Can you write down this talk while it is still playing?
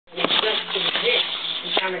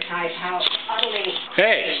dramatized how utterly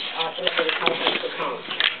hey. the culture becomes.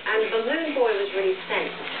 And Balloon Boy was really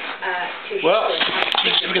sent to well,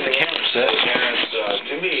 show look at the camera set.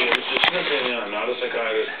 To me, it's just an opinion. I'm not a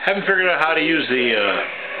psychiatrist. Haven't figured out how to use the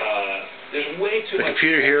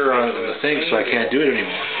computer here on the thing, so I can't do it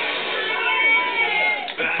anymore.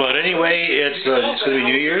 But anyway, it's going to be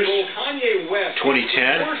New Year's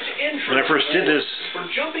 2010. When I first did this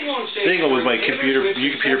thing with my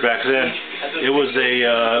new computer back then, it was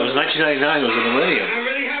 1999. It was a millennium,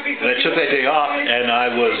 and I took that day off, and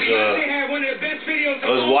I was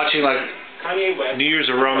watching like New Year's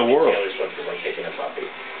around the world,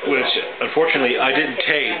 which unfortunately I didn't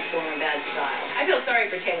tape. I feel sorry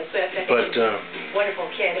for Taylor Swift. But wonderful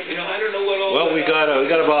kid. Well, we got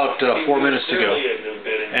about 4 minutes to go,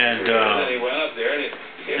 and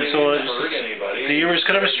so the year was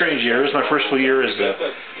kind of a strange year. It was my first full year as a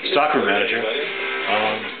stockroom manager.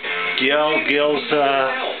 Gail's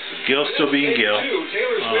still being Gail.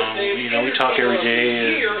 We talk every day,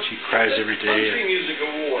 and she cries every day.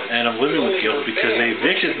 And I'm living with Gail because they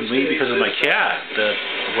evicted me because of my cat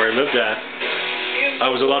where I lived at. I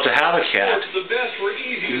was allowed to have a cat,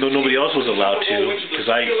 even though nobody else was allowed to, because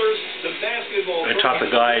I talked the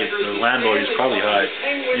guy, the landlord, who's probably high,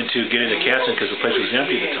 into getting the cats in because the place was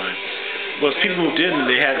empty at the time. Well, as people moved in,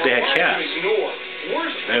 they had cats,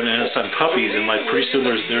 and some puppies, and like pretty soon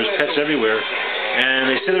there's pets everywhere.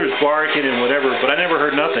 And they said there was barking and whatever, but I never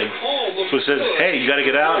heard nothing. So it says, hey, you got to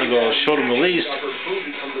get out. And go, showed them the lease.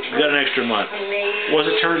 We got an extra month. Well,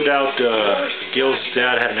 as it turned out, Gail's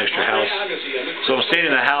dad had an extra house. So I'm staying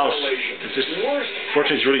in the house. It's just,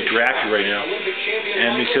 fortunately, it's really drafty right now.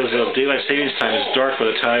 And because of daylight savings time, it's dark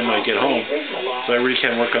by the time I get home. So I really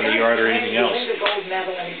can't work on the yard or anything else.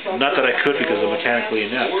 Not that I could because I'm mechanically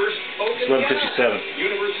inept. It's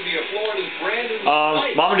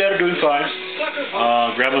 11:57. Mom and Dad are doing fine.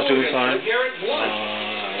 Grandma's doing fine.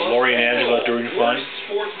 Lori and Angela are doing fine.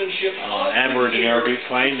 Amber and Daenerys are doing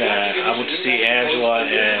fine. I went to see Angela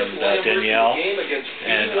and Danielle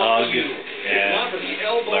and Og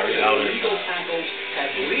and Larry out in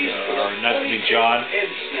John.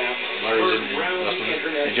 Larry's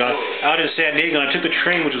and John out in San Diego. And I took the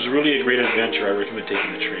train, which was really a great adventure. I recommend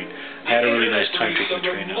taking the train. I had a really nice time taking the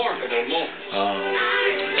train out there.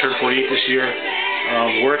 I turned 48 this year.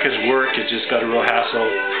 Work is work. It just got a real hassle.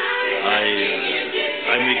 I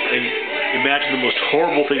imagine the most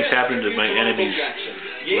horrible things happening to my enemies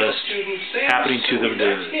list happening to them.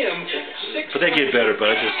 But they get better.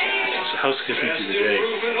 But the house gets me through the day.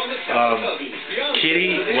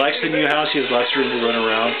 Kitty likes the new house. He has lots of room to run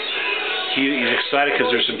around. He's excited because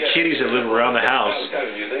there's some kitties that live around the house,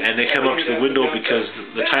 and they come up to the window because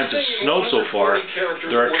the times it snowed so far,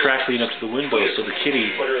 there are tracks leading up to the window, so the kitty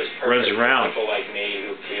runs around.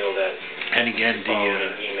 And again,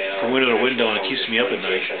 from window to window, and it keeps me up at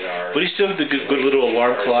night. But he's still the good little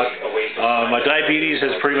alarm clock. My diabetes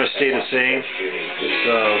has pretty much stayed the same. It's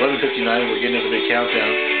 11:59. We're getting into the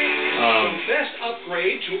countdown.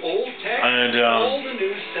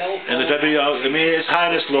 And the diabetes, I mean, it's high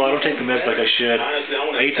and it's low. I don't take the meds like I should.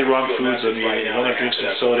 I eat the wrong foods. I mean, if I'm going to drink some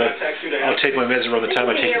soda, I'll take my meds around the time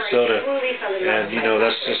I take the soda. And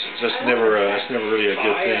that's never really a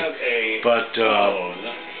good thing. But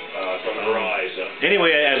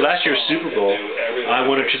anyway, at last year's Super Bowl, I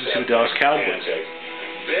wanted to see the Dallas Cowboys.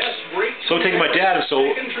 So I'm taking my dad, and so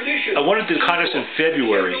I wanted the contest in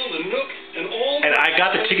February, and I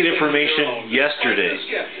got the ticket information yesterday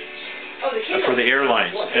for the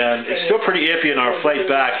airlines, and it's still pretty iffy in our flight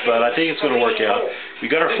back, but I think it's going to work out. We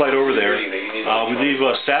got our flight over there. We leave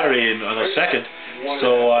Saturday on the 2nd.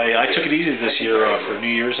 So I took it easy this year for New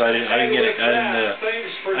Year's. I didn't get it.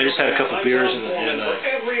 I just had a couple of beers and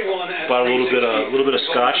bought a little bit of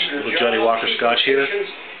scotch, a little Johnny Walker scotch here.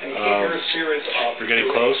 We're getting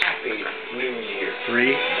close.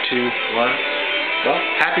 3, 2, 1. Well,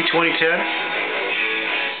 happy 2010.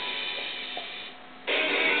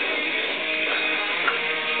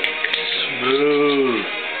 Smooth.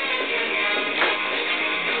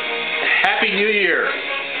 Happy New Year.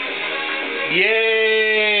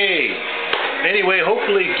 Yay! Anyway,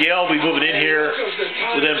 hopefully Gail will be moving in here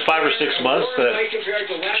within 5 or 6 months.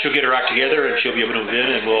 She'll get her act together and she'll be able to move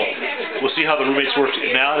in, and we'll see how the roommates work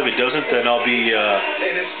now. If it doesn't, then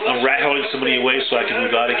I'm rat-holing somebody away so I can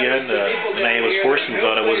move out again. When I was forced to move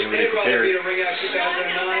out, I wasn't really prepared.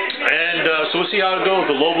 And so we'll see how it goes.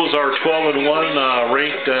 The Lobos are 12-1,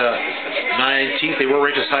 ranked 19th. They were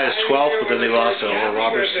ranked as high as 12th, but then they lost to Oral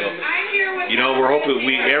Roberts. So, we're hoping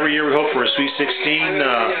every year we hope for a Sweet 16.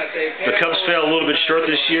 The Cubs fell a little bit short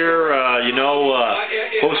this year.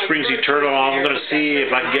 Hope springs eternal. I'm going to see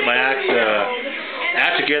if I can get my act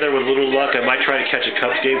add together with a little luck, I might try to catch a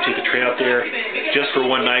Cubs game, take the train out there just for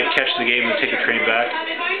one night, catch the game, and take the train back.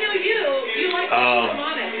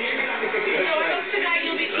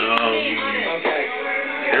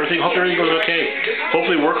 Hope everything goes okay.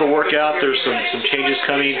 Hopefully work will work out. There's some changes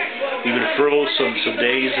coming. We've been furloughed some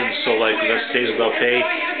days, and so like that's days without pay.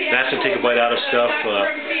 That's gonna take a bite out of stuff.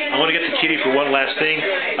 I want to get the kitty for one last thing.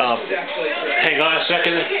 Hang on a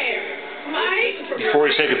second before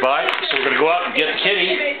we say goodbye. So we're gonna go out and get the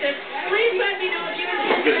kitty.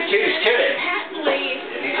 Because the kitty's kitty.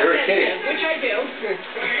 He's very kitty. Which I do.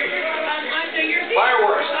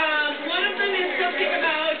 Fireworks. One of them is something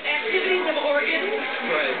about activities of organs.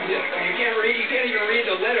 Right. You can't even read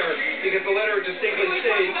the letter because the letter distinctly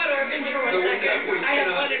states the one that we I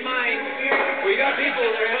have one in mind. We got people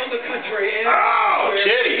around the country and we're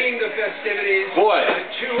seeing the festivities. Boy,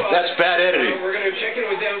 that's bad editing. We're going to check in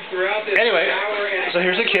with them throughout this anyway, hour. So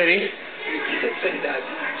here's a kitty.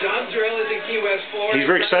 John Drill is in Key West, Florida. He's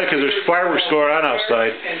very excited because there's fireworks going on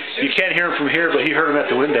outside. You can't hear him from here, but he heard him at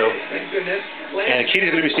the window. And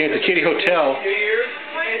Kitty's going to be staying at the Kitty Hotel.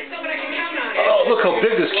 Oh, look how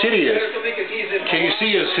big this kitty is. Can you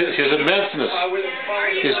see his immenseness,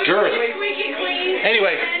 his girth?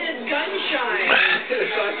 Anyway,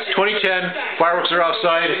 it's 2010, fireworks are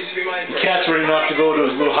outside, the cat's ready enough to go to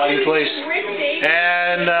his little hiding place,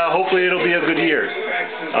 and hopefully it'll be a good year.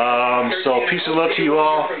 So peace and love to you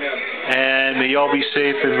all, and may you all be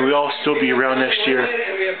safe, and we all still be around next year.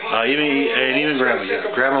 Even Grandma.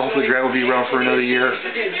 Yeah. Hopefully Grandma will be around for another year,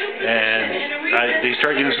 and they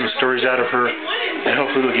start getting some stories out of her, and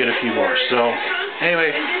hopefully we'll get a few more. So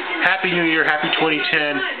anyway, Happy New Year, Happy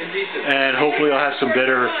 2010, and hopefully I'll have some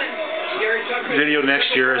better video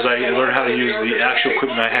next year as I learn how to use the actual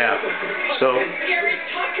equipment I have. So,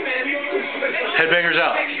 Headbangers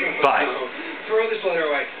out. Bye. Throw this letter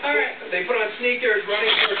away. All right. They put on sneakers,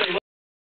 running.